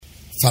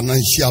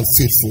Financial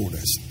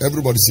faithfulness.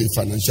 Everybody say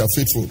financial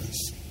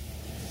faithfulness.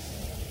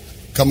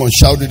 Come on,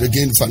 shout it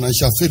again,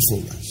 financial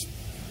faithfulness.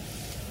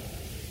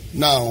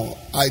 Now,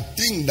 I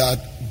think that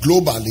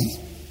globally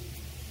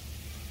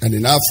and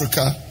in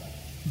Africa,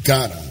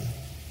 Ghana,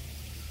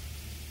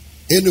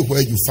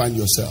 anywhere you find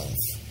yourself,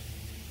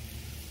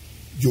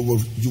 you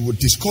will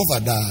discover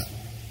that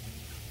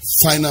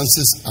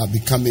finances are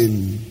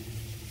becoming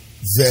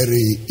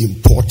very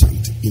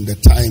important in the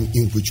time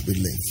in which we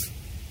live.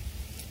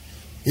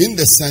 In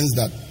the sense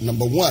that,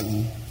 number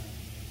one,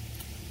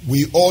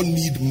 we all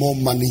need more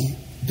money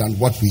than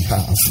what we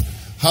have.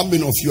 How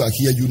many of you are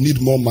here, you need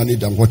more money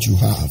than what you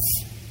have?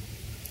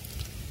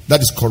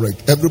 That is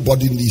correct.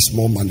 Everybody needs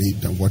more money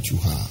than what you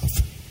have.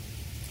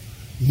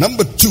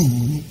 Number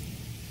two,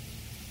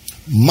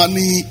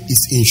 money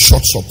is in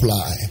short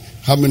supply.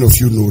 How many of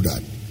you know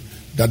that?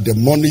 That the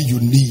money you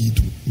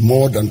need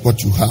more than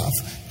what you have,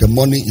 the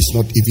money is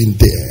not even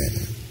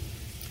there.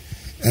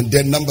 And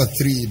then number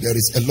three, there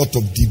is a lot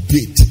of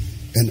debate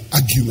and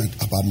argument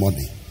about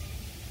money.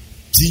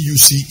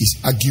 TUC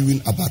is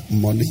arguing about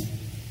money.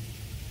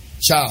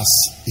 Charles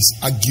is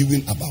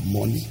arguing about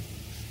money.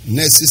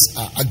 Nurses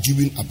are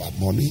arguing about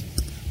money.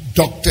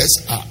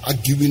 Doctors are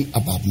arguing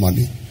about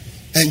money.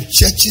 And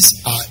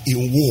churches are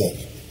in war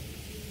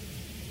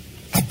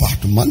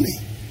about money.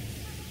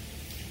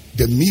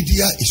 The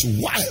media is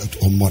wild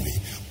on money.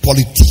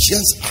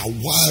 Politicians are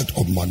wild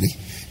on money.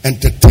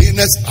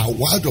 Entertainers are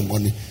wild on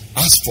money.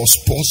 As for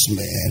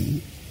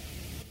sportsmen,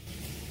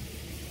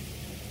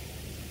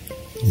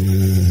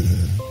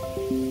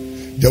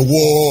 the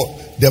war,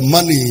 the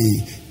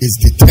money is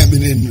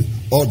determining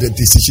all the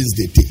decisions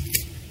they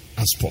take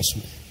as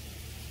sportsmen.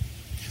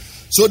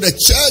 So the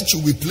church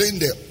will be playing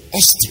the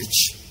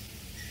ostrich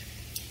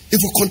if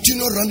we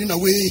continue running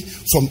away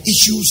from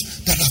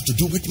issues that have to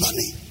do with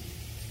money.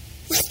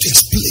 We have to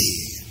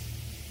explain.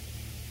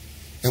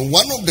 And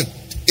one of the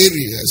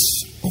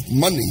areas of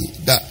money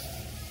that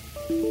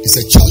is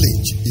a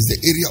challenge is the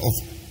area of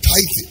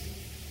tithing.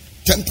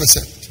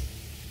 10%.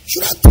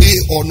 Should I pay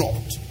or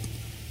not?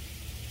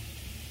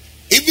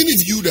 Even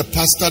if you, the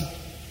pastor,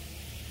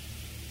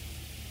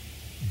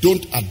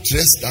 don't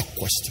address that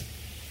question,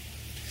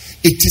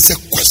 it is a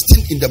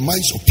question in the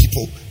minds of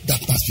people that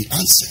must be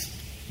answered.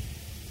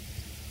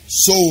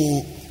 So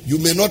you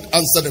may not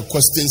answer the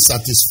question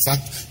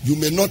satisfactorily. You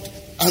may not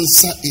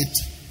answer it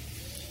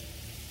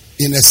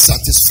in a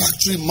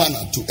satisfactory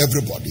manner to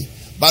everybody,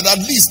 but at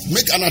least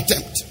make an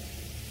attempt.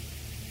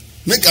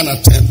 Make an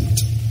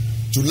attempt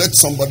to let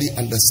somebody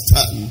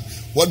understand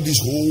what this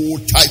whole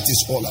tithe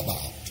is all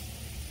about.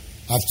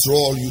 After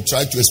all, you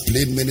try to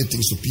explain many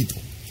things to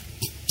people.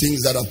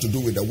 Things that have to do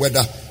with the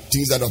weather,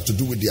 things that have to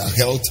do with their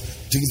health,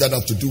 things that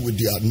have to do with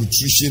their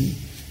nutrition,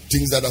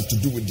 things that have to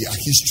do with their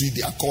history,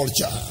 their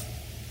culture.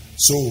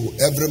 So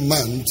every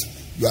month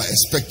you are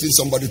expecting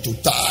somebody to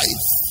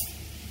tithe,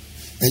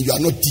 and you are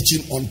not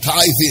teaching on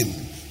tithing.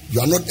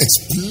 You are not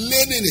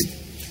explaining it.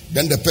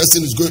 Then the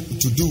person is going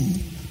to do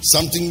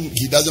something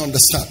he doesn't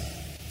understand.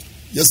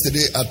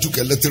 Yesterday I took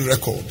a little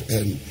record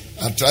and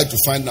I tried to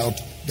find out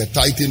the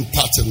tithing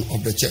pattern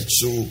of the church.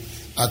 So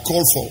I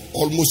called for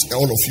almost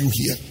all of you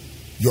here,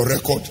 your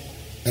record,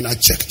 and I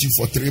checked you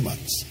for 3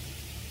 months.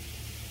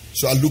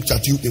 So I looked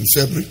at you in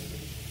February.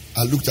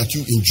 I looked at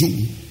you in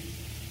June.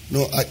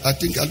 No, I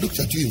think I looked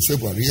at you in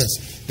February,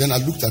 yes. Then I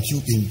looked at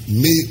you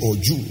in May or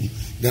June.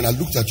 Then I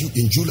looked at you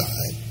in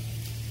July.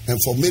 And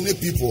for many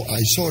people, I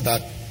saw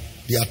that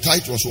their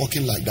tithe was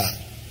working like that.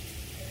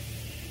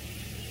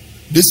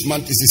 This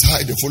month is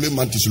high, the following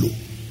month is low.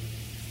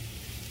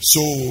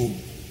 So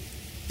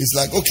it's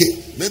like,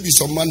 okay, maybe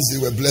some months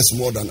they were blessed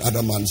more than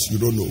other months, you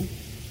don't know.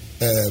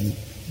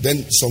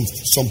 Then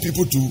some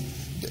people too,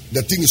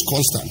 the thing is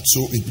constant.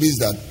 So it means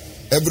that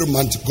every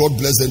month God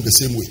bless them the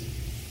same way.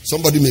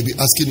 Somebody may be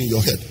asking in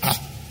your head,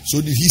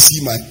 so did he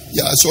see mine?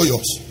 Yeah, I saw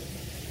yours.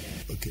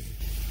 Okay.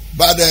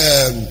 But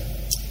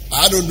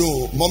I don't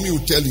know, mommy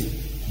will tell you,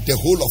 the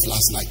whole of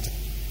last night,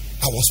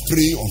 I was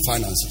praying on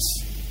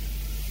finances.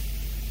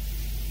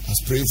 I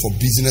was praying for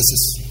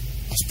businesses.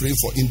 I was praying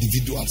for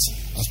individuals.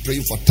 I was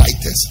praying for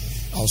tithers.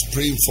 I was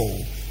praying for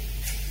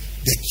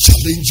the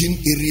challenging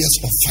areas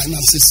of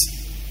finances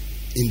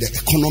in the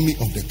economy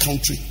of the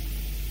country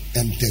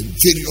and the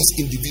various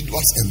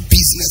individuals and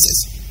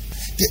businesses.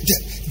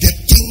 The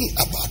thing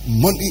about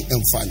money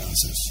and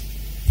finances,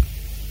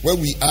 where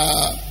we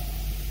are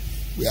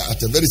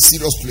at a very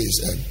serious place,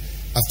 and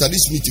after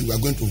this meeting we are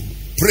going to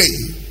pray.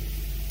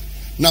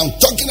 Now,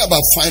 talking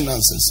about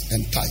finances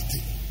and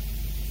tithing,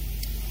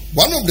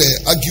 one of the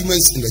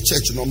arguments in the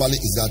church normally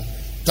is that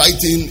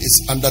tithing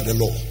is under the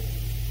law.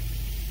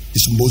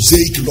 It's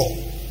Mosaic law,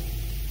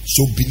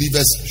 so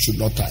believers should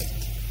not tithe.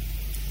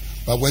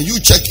 But when you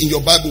check in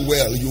your Bible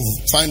well, you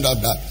find out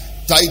that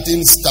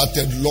tithing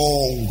started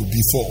long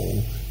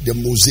before the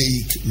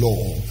Mosaic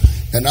law.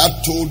 And I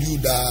told you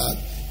that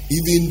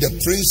even the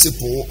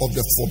principle of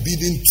the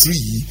forbidden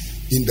tree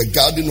in the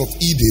Garden of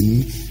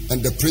Eden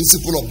and the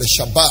principle of the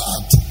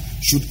Shabbat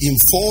should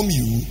inform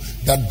you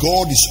that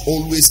God is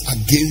always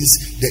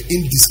against the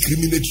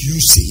indiscriminate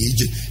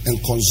usage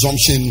and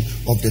consumption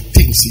of the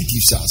things he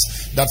gives us.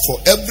 That for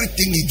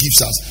everything he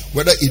gives us,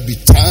 whether it be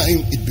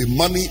time, it be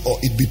money, or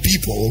it be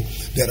people,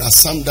 there are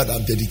some that are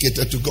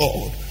dedicated to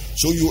God.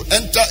 So you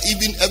enter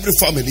even every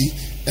family,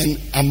 and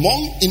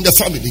in the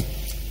family,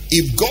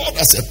 if God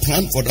has a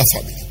plan for that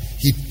family,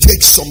 he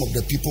takes some of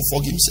the people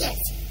for himself.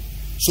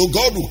 So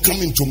God will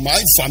come into my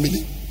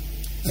family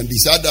and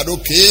decide that,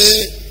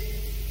 okay,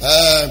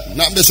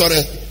 Name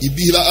sorry,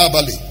 Ibila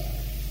Abali.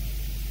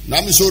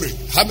 Name sorry,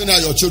 how many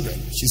are your children?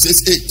 She says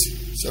 8.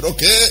 She said,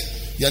 okay,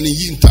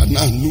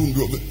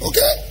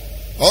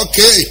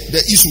 okay,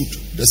 the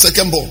Isud, the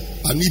second born,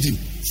 I need him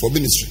for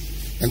ministry.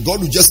 And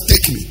God will just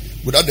take me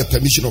without the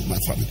permission of my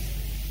family.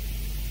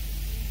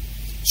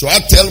 So I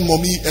tell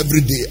mommy every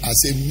day, I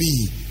say,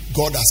 me,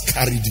 God has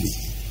carried me.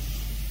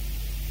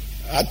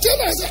 I tell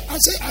her, I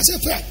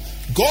say,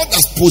 God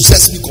has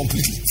possessed me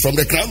completely from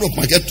the crown of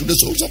my head to the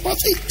soles of my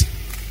feet.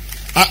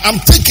 I'm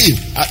taking.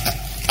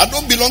 I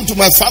don't belong to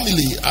my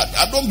family.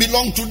 I don't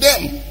belong to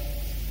them.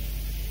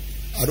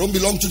 I don't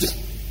belong to them.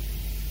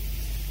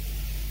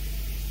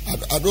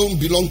 I don't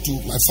belong to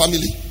my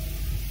family.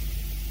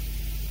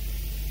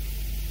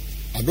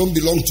 I don't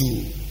belong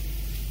to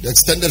the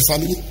extended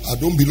family. I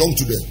don't belong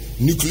to the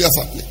nuclear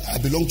family. I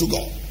belong to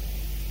God.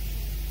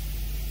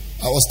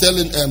 I was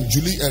telling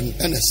Julie and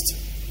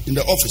Ernest in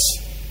the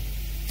office.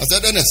 I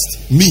said,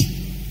 Ernest, me,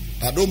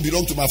 I don't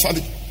belong to my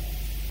family.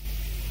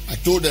 I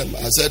told them,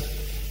 I said,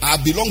 I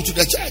belong to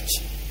the church.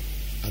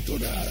 I told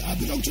them, I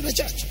belong to the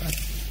church.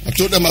 I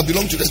told them I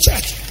belong to the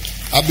church.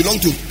 I belong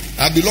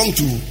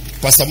to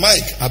Pastor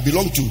Mike. I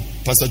belong to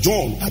Pastor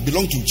John. I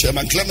belong to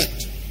Chairman Clement.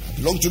 I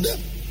belong to them.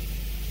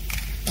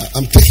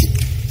 I'm taking.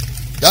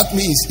 That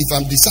means if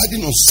I'm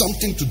deciding on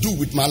something to do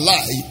with my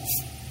life,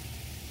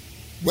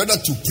 whether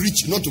to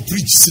preach, not to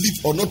preach,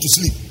 sleep or not to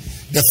sleep,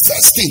 the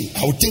first thing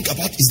I will think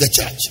about is the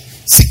church.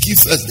 Seek ye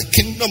first the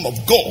kingdom of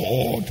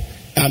God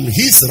and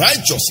his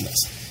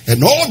righteousness,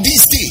 and all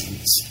these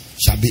things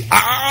shall be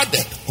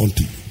added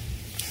unto you.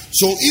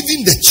 So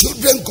even the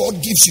children God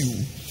gives you,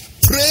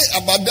 pray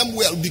about them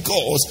well,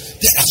 because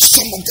there are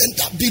some of them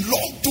that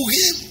belong to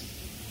him.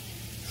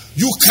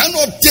 You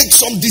cannot take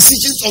some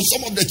decisions on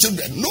some of the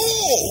children.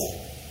 No.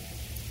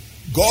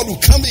 God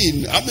will come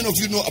in. How many of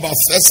you know about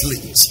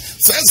firstlings?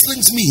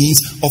 Firstlings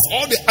means of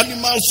all the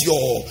animals,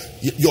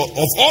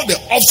 of all the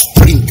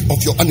offspring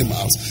of your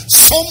animals,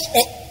 some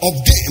of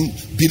them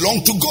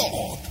belong to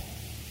God.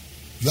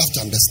 You have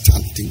to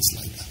understand things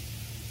like that.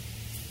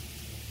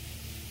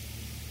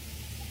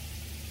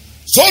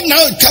 So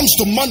now it comes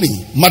to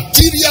money,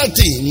 material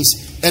things,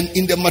 and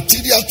in the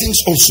material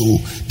things also,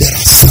 there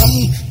are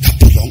some that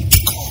belong to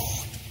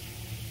God.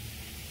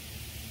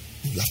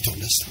 You have to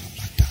understand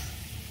like that.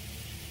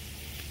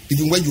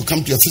 Even when you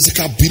come to a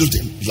physical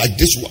building like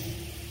this one,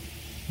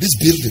 this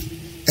building,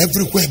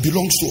 everywhere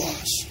belongs to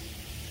us.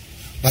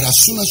 But as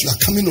soon as you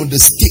are coming on the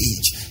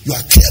stage, you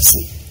are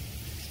careful.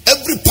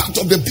 Every part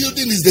of the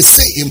building is the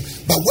same,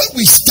 but when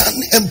we stand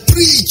and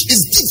preach,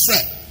 it's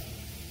different.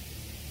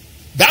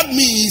 That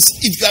means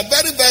if you are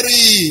very,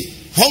 very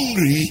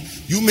hungry,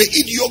 you may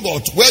eat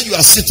yogurt where you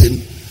are sitting.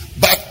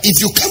 But if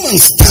you come and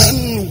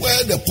stand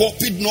where the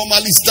pulpit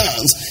normally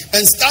stands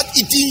and start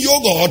eating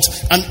yogurt,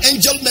 an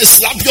angel may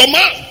slap your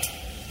mouth.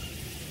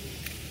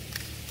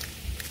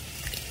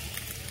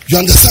 You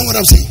understand what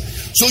I'm saying?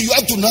 So you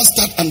have to now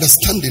start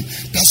understanding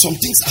that some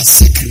things are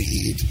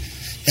sacred.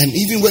 And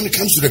even when it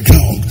comes to the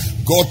ground,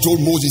 God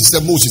told Moses, he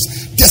said, Moses,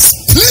 this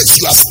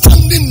place you are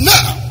standing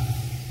now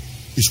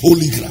is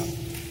holy ground.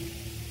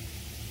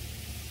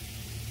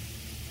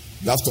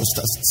 You have to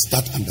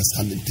start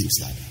understanding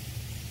things like that.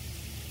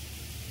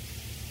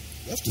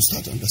 You have to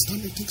start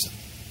understanding things like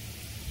that.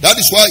 That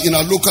is why in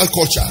our local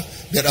culture,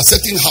 there are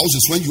certain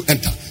houses when you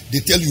enter, they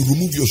tell you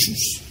remove your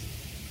shoes.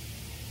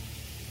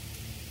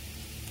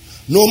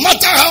 No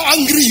matter how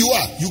angry you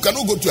are, you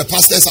cannot go to a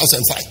pastor's house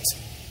and fight.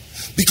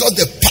 Because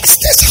the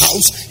pastor's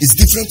house is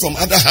different from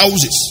other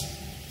houses.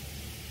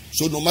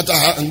 So no matter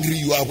how angry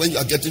you are when you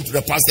are getting to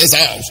the pastor's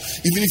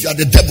house, even if you are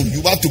the devil,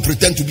 you have to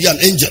pretend to be an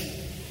angel.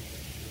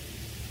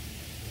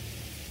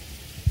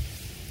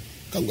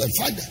 Come go and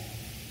fight them.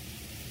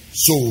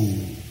 So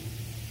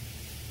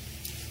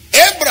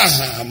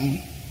Abraham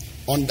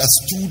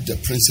understood the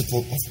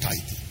principle of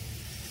tithing.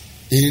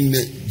 In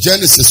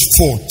Genesis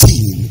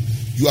 14,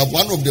 you have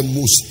one of the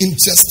most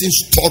interesting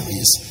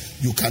stories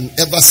you can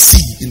ever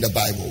see in the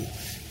Bible.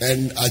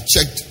 And I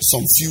checked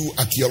some few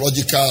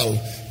archaeological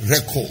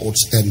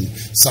records and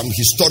some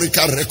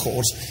historical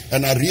records,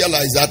 and I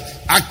realized that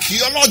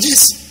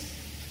archaeologists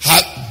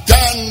had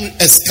done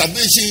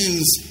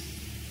excavations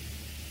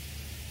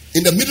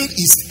in the Middle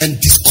East and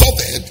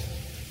discovered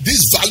this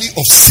valley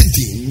of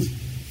Siddim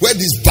where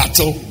this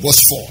battle was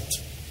fought.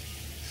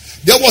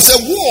 There was a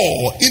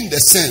war in the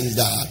sense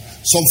that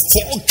some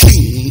 4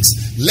 kings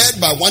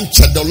led by one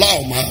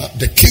Chedorlaomer,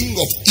 the king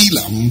of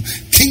Elam,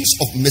 kings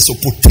of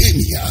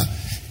Mesopotamia,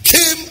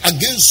 came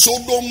against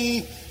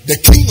Sodom, the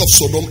king of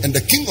Sodom and the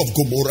king of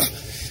Gomorrah,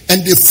 and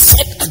they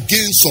fought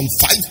against some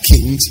 5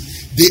 kings.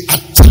 They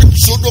attacked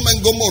Sodom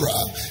and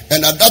Gomorrah,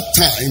 and at that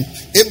time,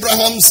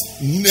 Abraham's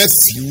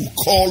nephew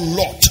called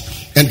Lot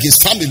and his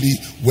family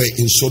were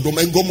in Sodom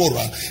and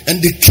Gomorrah.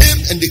 And they came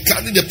and they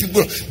carried the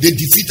people. They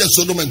defeated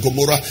Sodom and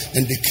Gomorrah,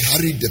 and they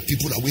carried the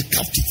people away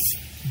captive.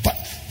 But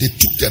they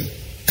took them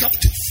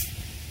captive.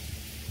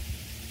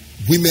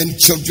 Women,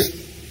 children,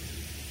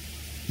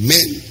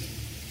 men,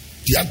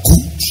 their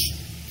goods,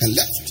 and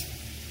left.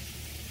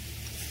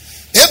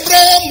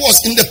 Abraham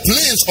was in the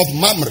plains of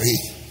Mamre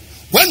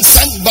when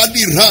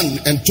somebody ran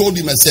and told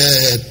him and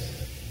said,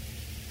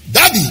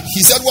 Daddy,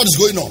 he said, what is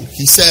going on?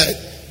 He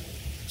said,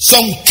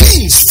 some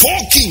kings, 4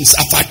 kings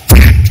have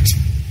attacked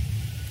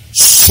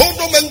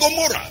Sodom and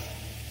Gomorrah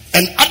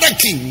and other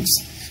kings,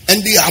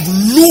 and they have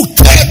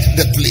looted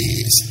the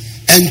place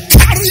and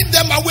carried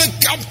them away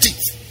captive.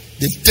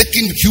 They've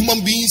taken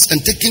human beings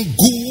and taken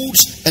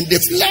goods, and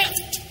they've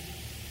left.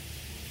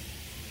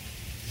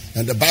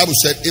 And the Bible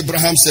said,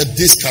 Abraham said,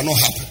 this cannot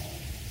happen.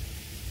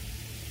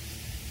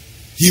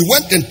 He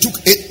went and took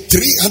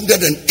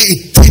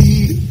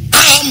 318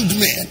 armed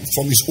men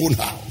from his own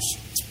house.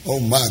 Oh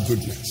my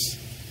goodness.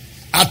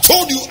 I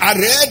told you I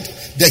read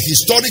the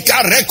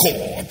historical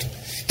record,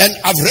 and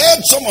I've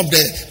read some of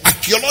the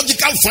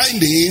archaeological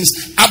findings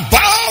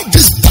about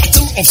this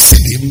battle of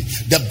Siddim,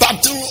 the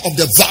battle of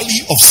the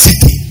valley of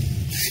Siddim.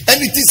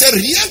 And it is a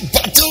real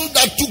battle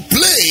that took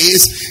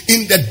place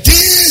in the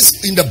days,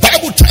 in the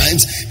Bible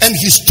times, and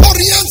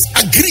historians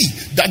agree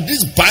that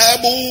this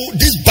battle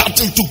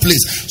took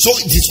place. So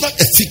it is not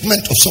a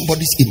figment of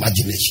somebody's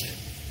imagination.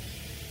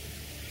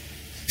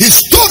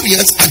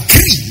 Historians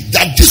agree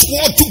that this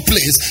war took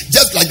place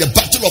just like the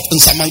battle of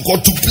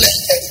Nsamanko took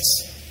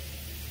place.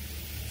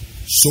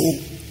 So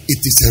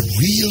it is a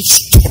real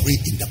story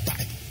in the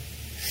Bible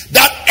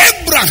that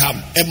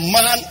Abraham, a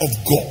man of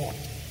God,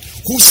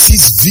 who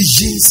sees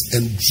visions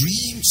and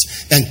dreams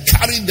and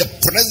carried the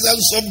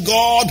presence of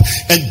God,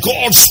 and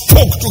God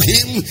spoke to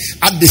him.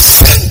 At the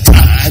same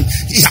time,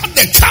 he had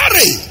the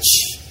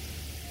courage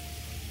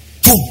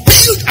to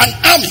build an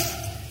army,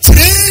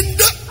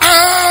 trained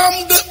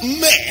armed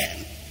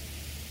men.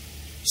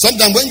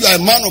 Sometimes when you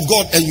are a man of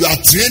God and you are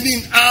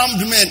training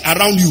armed men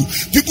around you,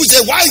 people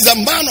say, why is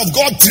a man of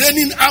God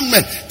training armed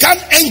men?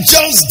 Can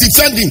angels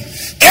defend him?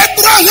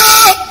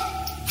 Abraham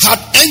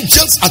had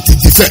angels at his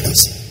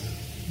defense.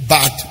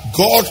 But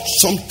God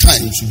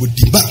sometimes will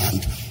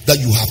demand that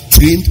you have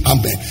trained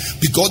armed men.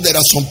 Because there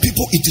are some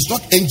people, it is not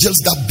angels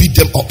that beat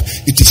them up.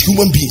 It is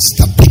human beings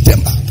that beat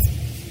them up.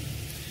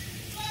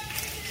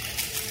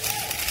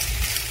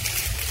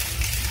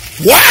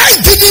 Why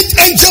didn't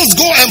angels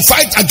go and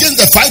fight against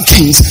the 5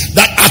 kings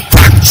that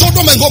attacked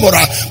Sodom and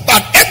Gomorrah,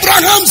 but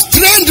Abraham's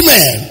trained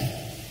men?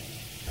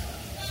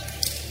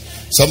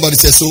 Somebody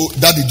says, so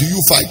Daddy, do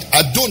you fight?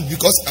 I don't,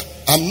 because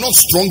I'm not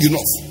strong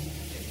enough.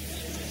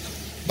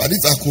 But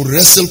if I could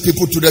wrestle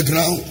people to the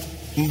ground,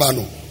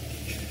 mbano,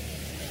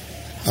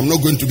 I'm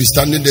not going to be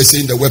standing there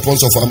saying the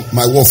weapons of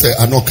my warfare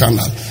are not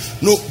carnal.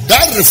 No,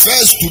 that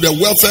refers to the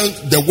weapons,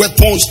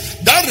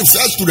 that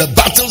refers to the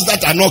battles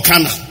that are not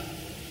carnal.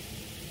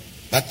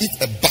 But if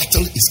a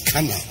battle is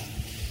carnal,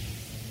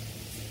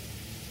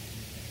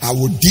 I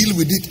will deal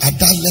with it at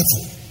that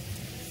level.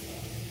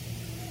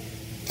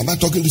 Am I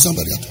talking to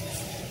somebody at all?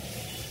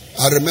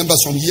 I remember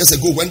some years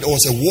ago when there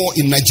was a war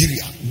in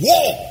Nigeria.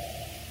 War!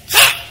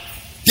 Ha!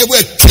 They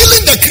were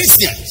killing the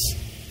Christians.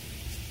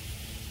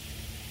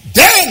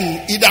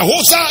 Then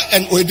Idahosa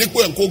and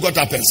Oedekpo and Co got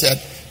up and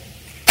said,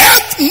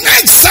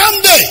 next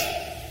Sunday,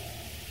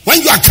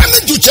 when you are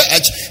coming to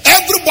church,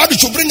 everybody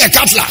should bring a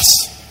cutlass.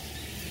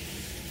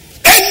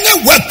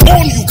 Any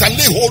weapon you can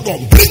lay hold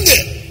on, bring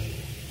it.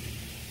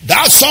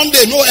 That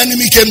Sunday, no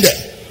enemy came there.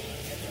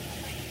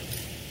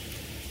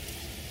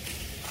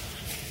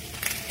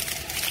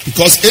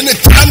 Because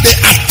anytime they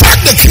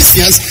attacked the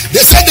Christians,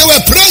 they said they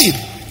were praying.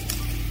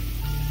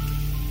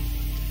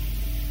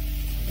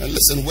 And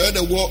listen, where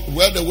the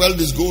world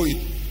is going,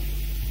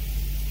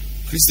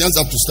 Christians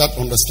have to start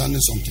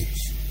understanding some things.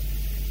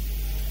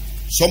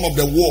 Some of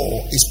the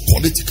war is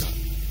political.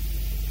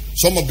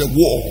 Some of the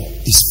war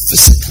is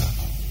physical.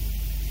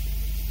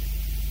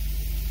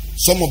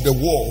 Some of the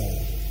war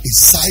is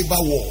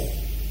cyber war.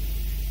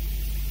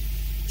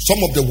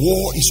 Some of the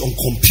war is on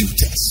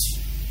computers.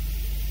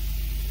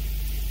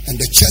 And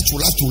the church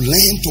will have to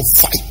learn to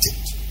fight it.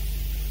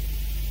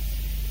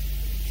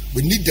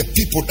 We need the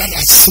people that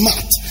are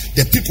smart,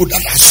 the people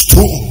that are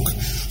strong,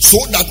 so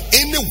that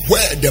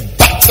anywhere the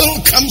battle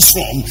comes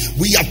from,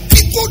 we have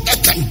people that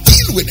can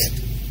deal with it.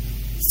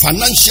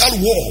 Financial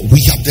war,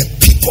 we have the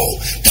people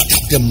that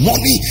have the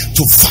money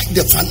to fight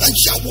the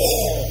financial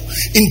war.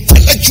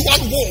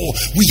 Intellectual war,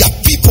 we have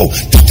people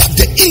that have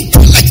the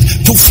intellect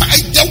to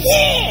fight the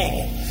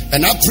war.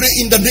 And I pray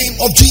in the name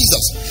of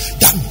Jesus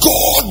that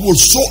God will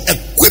so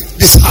equip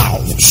this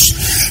house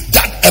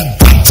that a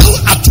battle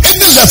at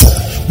any level,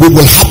 we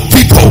will have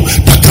people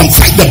that can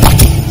fight the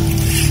battle.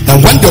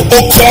 And when the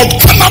occult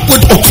come up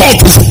with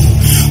occultism,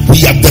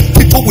 We have the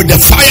people with the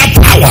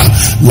firepower,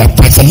 like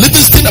Pastor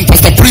Livingston and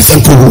Pastor Prince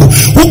and Co,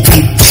 who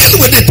can deal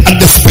with it at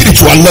the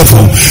spiritual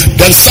level.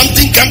 Then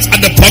something comes at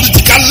the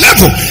political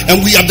level, and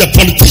we have the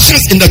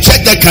politicians in the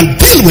church that can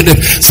deal with it.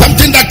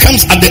 Something that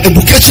comes at the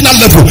educational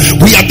level,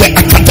 we have the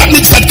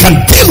academics that can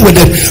deal with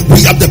it.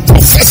 We have the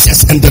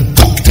professors and the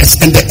doctors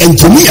and the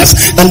engineers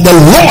and the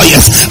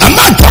lawyers. Am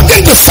I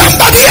talking to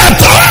somebody at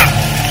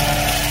all?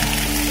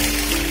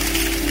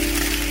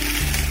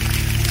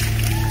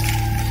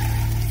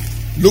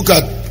 Look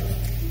at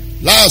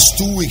last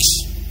 2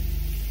 weeks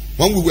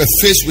when we were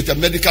faced with a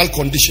medical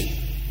condition.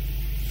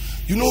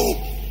 You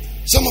know,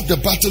 some of the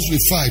battles we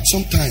fight,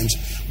 sometimes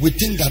we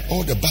think that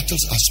all the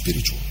battles are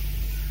spiritual.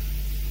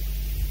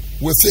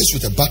 We're faced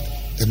with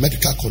a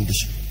medical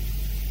condition.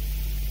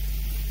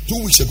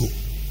 2 weeks ago,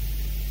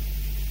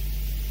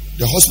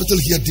 the hospital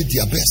here did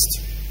their best.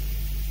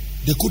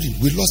 They couldn't.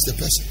 We lost the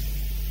person.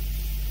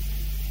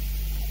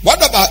 What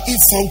about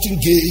if Fountain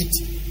Gate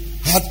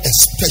had a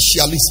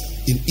specialist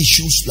in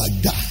issues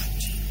like that?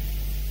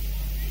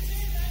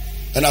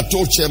 And I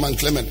told Chairman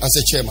Clement, I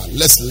said, Chairman,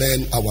 let's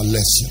learn our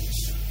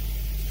lessons.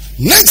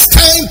 Next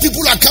time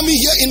people are coming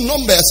here in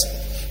numbers,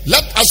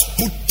 let us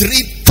put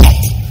 3 top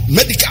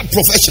medical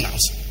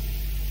professionals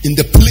in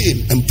the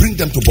plane and bring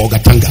them to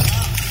Bogatanga,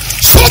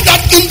 so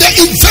that in the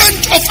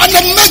event of an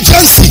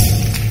emergency,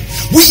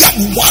 we have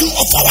one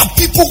of our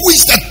people who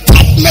is the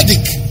top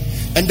medic,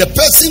 and the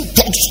person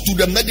talks to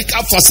the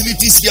medical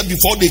facilities here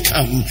before they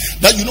come,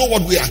 that you know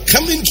what, we are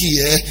coming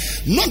here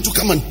not to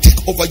come and take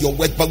over your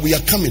work, but we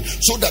are coming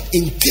so that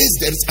in case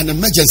there is an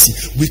emergency,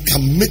 we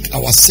can make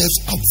ourselves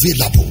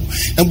available.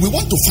 And we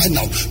want to find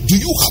out, do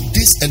you have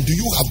this, and do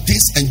you have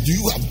this, and do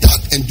you have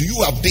that, and do you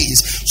have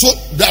this, so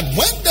that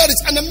when there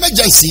is an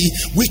emergency,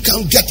 we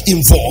can get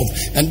involved.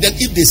 And then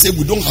if they say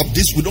we don't have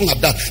this, we don't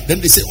have that,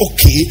 then they say,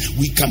 okay,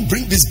 we can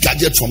bring this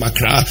gadget from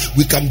Accra,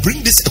 we can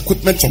bring this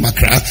equipment from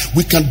Accra,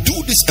 we can do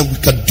this and we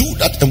can do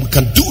that and we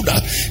can do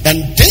that.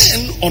 And then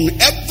on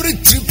every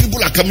trip people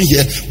are coming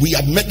here, we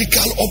have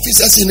medical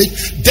officers in it.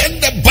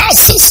 Then the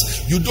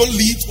buses, you don't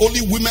leave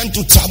only women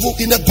to travel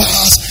in a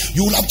bus.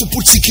 You will have to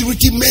put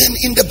security men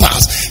in the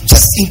bus,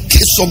 just in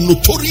case some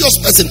notorious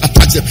person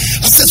attacks them.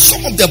 I said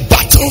some of the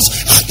battles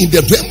are in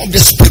the realm of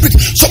the spirit,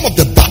 some of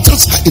the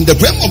battles are in the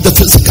realm of the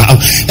physical,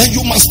 and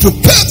you must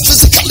prepare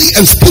physically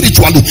and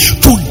spiritually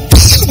to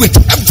deal with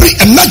every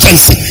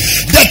emergency.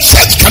 The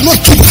church cannot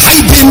keep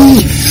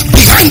hiding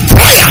behind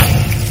prayer.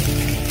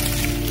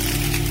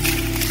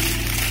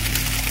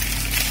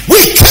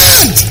 We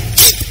can't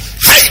keep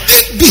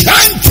hiding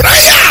behind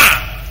prayer.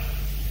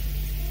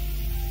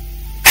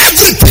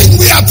 Everything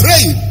we are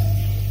praying.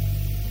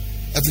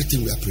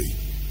 Everything we are praying.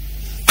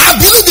 I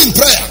believe in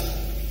prayer.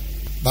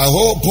 But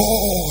oh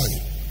boy,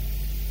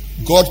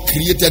 God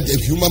created a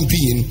human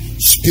being,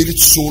 spirit,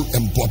 soul,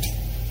 and body.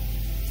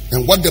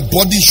 And what the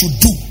body should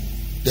do,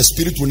 the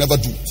spirit will never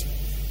do it.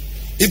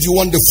 If you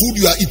want the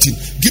food you are eating,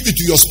 give it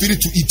to your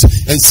spirit to eat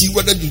and see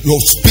whether your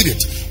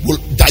spirit will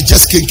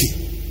digest kinky.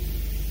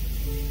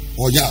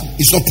 Oh yeah,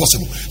 it's not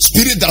possible.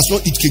 Spirit does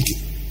not eat kinky.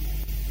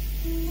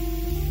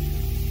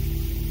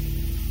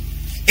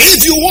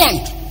 If you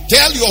want,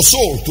 tell your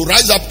soul to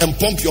rise up and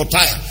pump your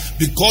tire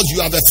because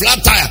you have a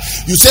flat tire.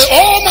 You say,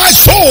 oh my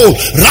soul,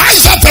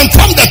 rise up and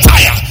pump the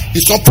tire.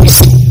 It's not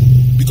possible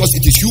because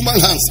it is human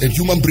hands and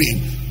human brain.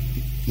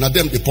 Now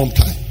them they pump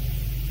tire.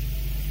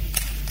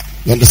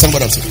 You understand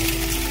what I'm saying?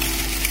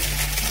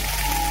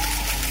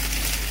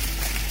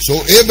 So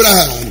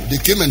Abraham, they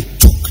came and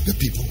took the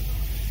people.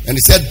 And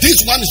he said,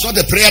 this one is not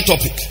a prayer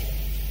topic.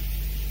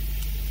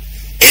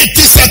 It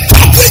is a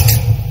topic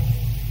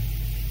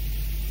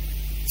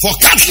for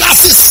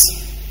cutlasses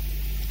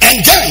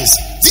and guns.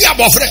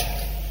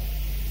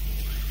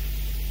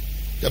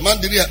 The man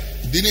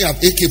didn't have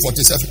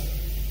AK-47.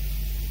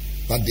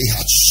 But they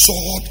had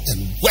sword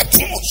and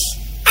weapons.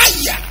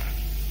 Ayah!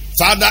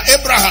 Father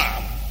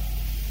Abraham.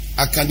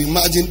 I can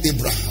imagine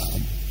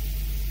Abraham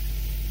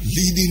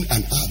leading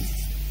an army.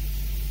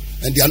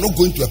 And they are not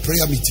going to a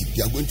prayer meeting.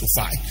 They are going to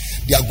fight.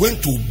 They are going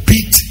to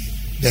beat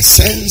the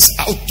sense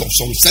out of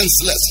some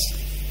senseless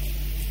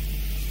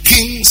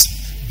kings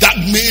that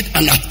made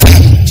an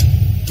attempt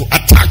to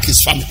attack his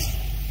family.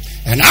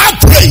 And I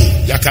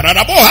pray,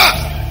 Yakararaboha,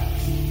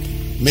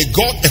 may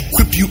God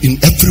equip you in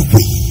every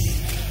way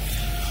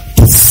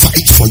to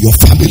fight for your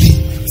family,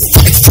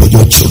 fight for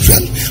your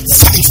children,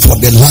 fight for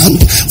the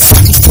land,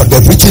 fight for the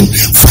region,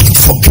 fight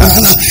for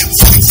Ghana,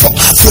 fight for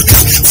Africa,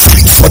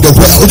 fight for the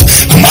world.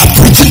 Am I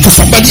preaching to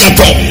somebody at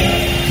all?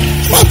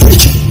 Am I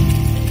preaching?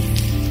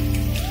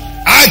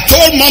 I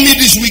told mommy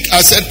this week,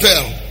 I said,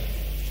 Pearl,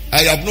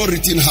 I have not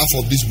written half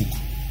of this book.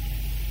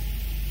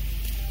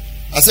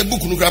 I said,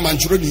 book Nukra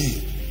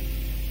Manchuroni.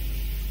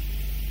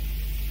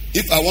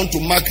 If I want to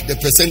mark the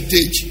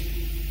percentage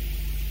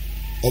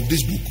of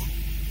this book,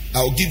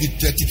 I will give it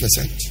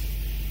 30%.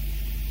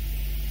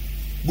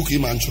 Book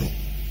Imanchuro.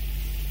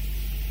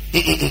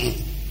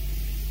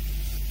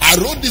 I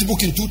wrote this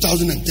book in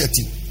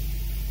 2013.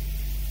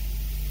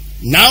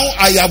 Now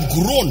I have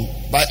grown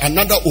by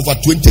another over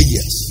 20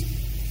 years.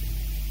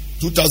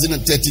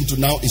 2013 to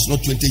now is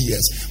not 20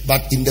 years.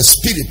 But in the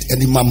spirit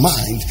and in my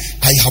mind,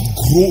 I have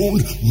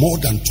grown more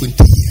than 20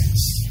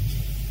 years.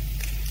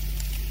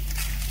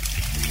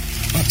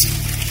 But,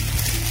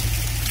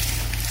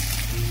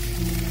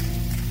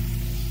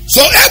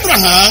 so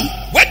Abraham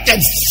went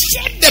and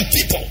fought the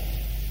people.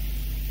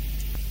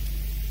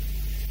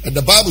 And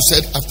the Bible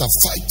said after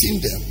fighting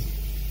them,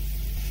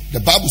 the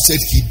Bible said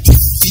he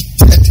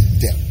defeated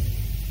them.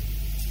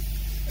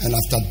 And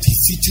after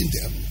defeating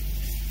them,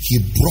 he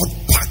brought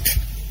back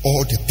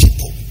all the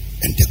people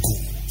and the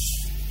goods.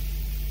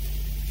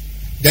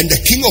 Then the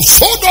king of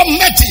Sodom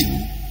met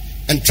him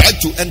and tried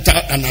to enter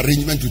an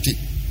arrangement with him.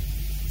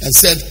 And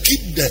said,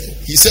 keep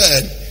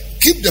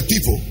the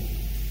people.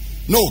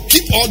 No,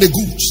 keep all the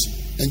goods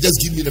and just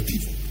give me the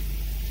people.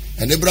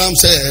 And Abraham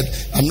said,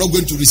 I'm not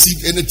going to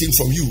receive anything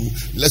from you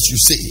lest you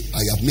say,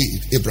 I have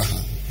made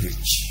Abraham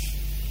rich.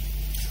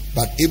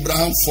 But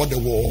Abraham fought the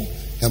war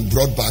and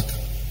brought back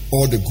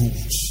all the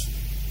goods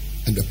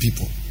and the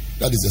people.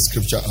 That is the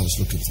scripture I was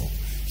looking for.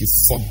 He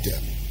fought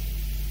them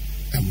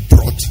and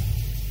brought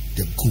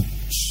the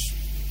goods.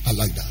 I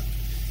like that.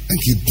 And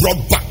he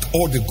brought back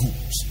all the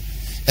goods.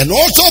 And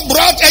also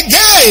brought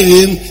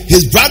again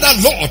his brother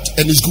Lot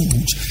and his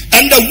goods.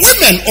 And the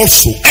women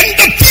also. And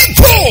the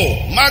people.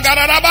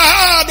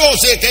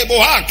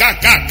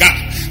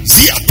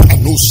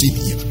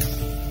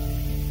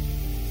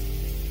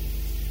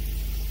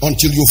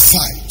 Until you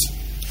fight.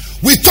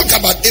 We talk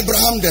about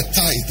Abraham the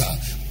tither,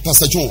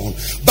 Pastor John.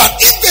 But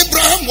if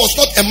Abraham was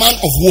not a man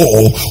of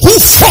war who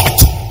fought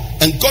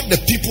and got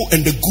the people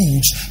and the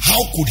goods, how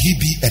could he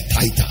be a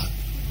tither?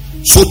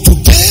 So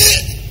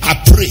today I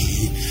pray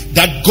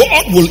that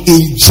God will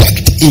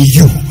inject in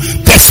you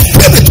the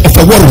spirit of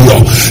a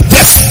warrior,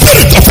 the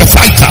spirit of a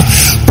fighter.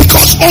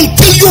 Because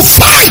until you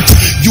fight,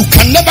 you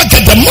can never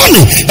get the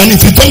money. And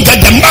if you don't get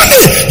the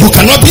money, you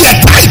cannot be a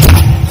tither.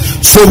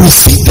 So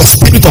receive the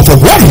spirit of a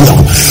warrior.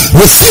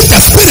 Receive the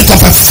spirit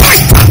of a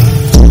fighter.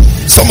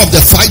 Some of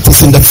the fight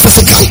is in the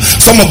physical.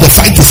 Some of the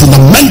fight is in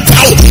the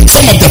mental.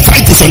 Some of the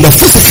fight is in the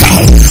physical.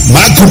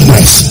 My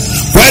goodness.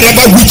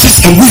 Wherever witches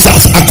and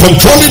wizards are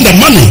controlling the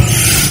money,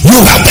 you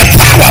have the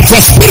power for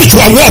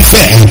spiritual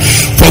warfare.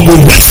 For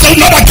we wrestle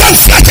not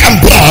against flesh and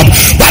blood,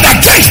 but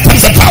against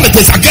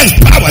principalities,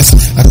 against powers,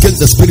 against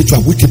the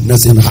spiritual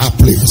wickedness in high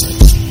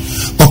places.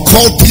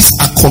 Occultists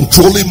are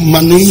controlling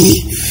money.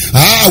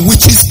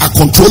 Witches are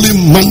controlling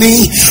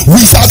money.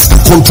 Wizards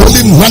are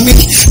controlling money.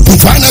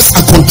 Diviners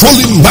are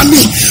controlling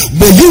money.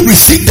 May you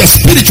receive the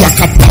spiritual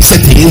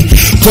capacity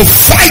to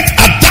fight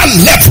at that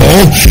level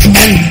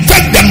and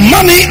get the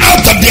money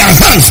out of their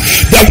hands.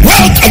 The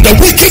wealth of the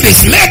wicked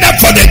is laid up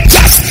for the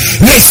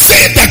just.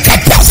 Receive the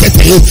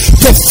capacity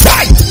to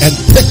fight and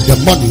take the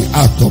money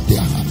out of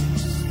their hands.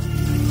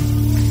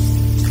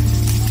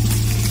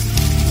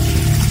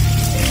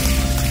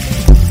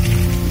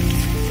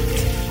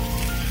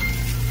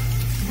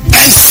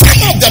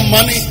 The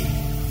money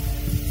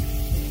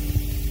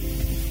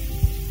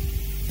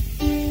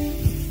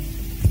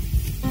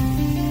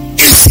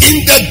is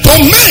in the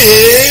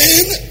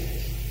domain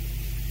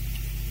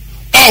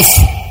of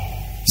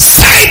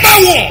cyber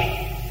war,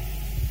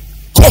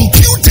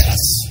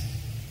 computers.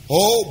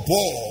 Oh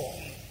boy,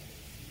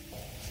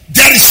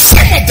 there is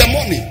some of the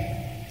money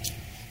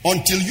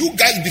until you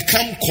guys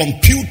become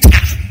computer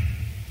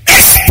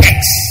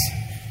experts.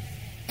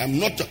 I'm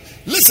not.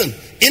 Listen,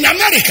 in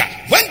America,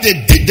 when they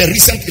did the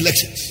recent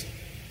elections,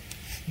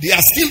 they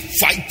are still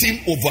fighting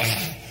over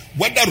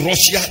whether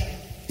Russia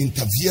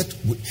interfered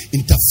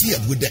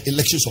with the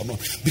elections or not.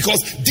 Because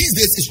these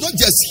days, it's not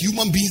just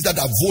human beings that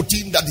are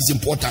voting that is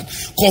important.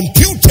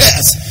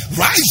 Computers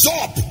rise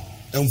up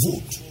and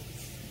vote.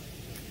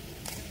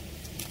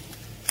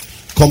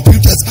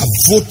 Computers are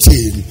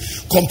voting.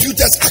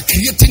 Computers are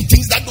creating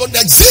things that don't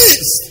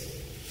exist.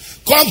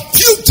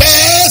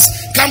 Computers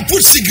can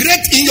put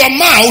cigarette in your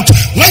mouth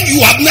when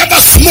you have never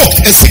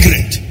smoked a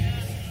cigarette.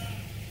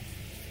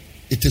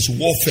 It is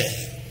warfare.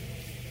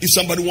 If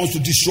somebody wants to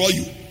destroy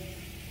you,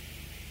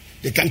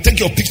 they can take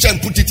your picture and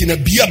put it in a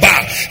beer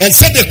bar and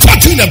say they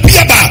caught you in a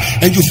beer bar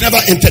and you've never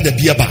entered a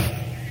beer bar.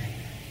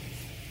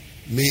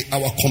 May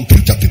our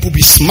computer people be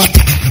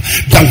smarter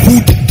than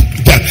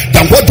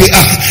what they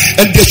are.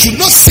 And they should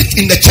not sit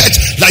in the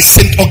church like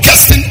St.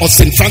 Augustine or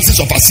St.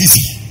 Francis of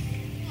Assisi.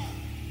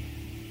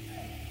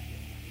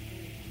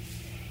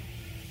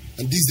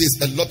 And these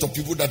days, a lot of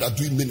people that are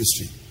doing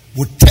ministry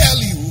will tell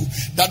you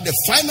that the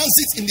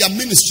finances in their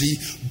ministry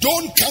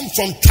don't come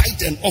from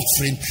tithe and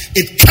offering.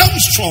 It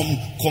comes from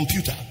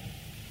computer.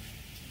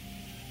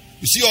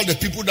 You see all the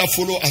people that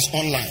follow us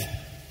online.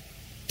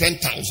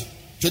 10,000,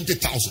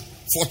 20,000,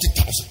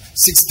 40,000,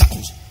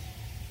 6,000.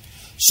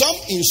 Some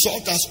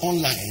insult us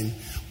online,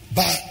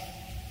 but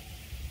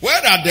where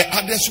are the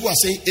others who are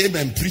saying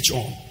amen, preach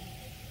on?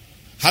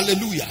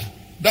 Hallelujah.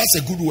 That's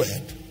a good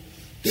word.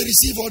 They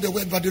receive all the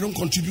word, but they don't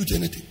contribute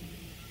anything.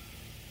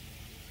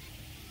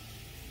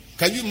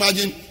 Can you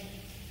imagine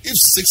if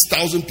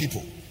 6,000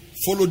 people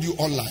followed you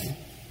online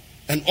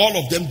and all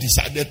of them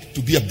decided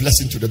to be a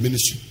blessing to the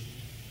ministry?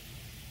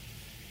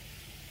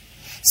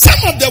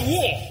 Some of the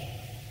war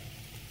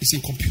is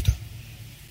in computer.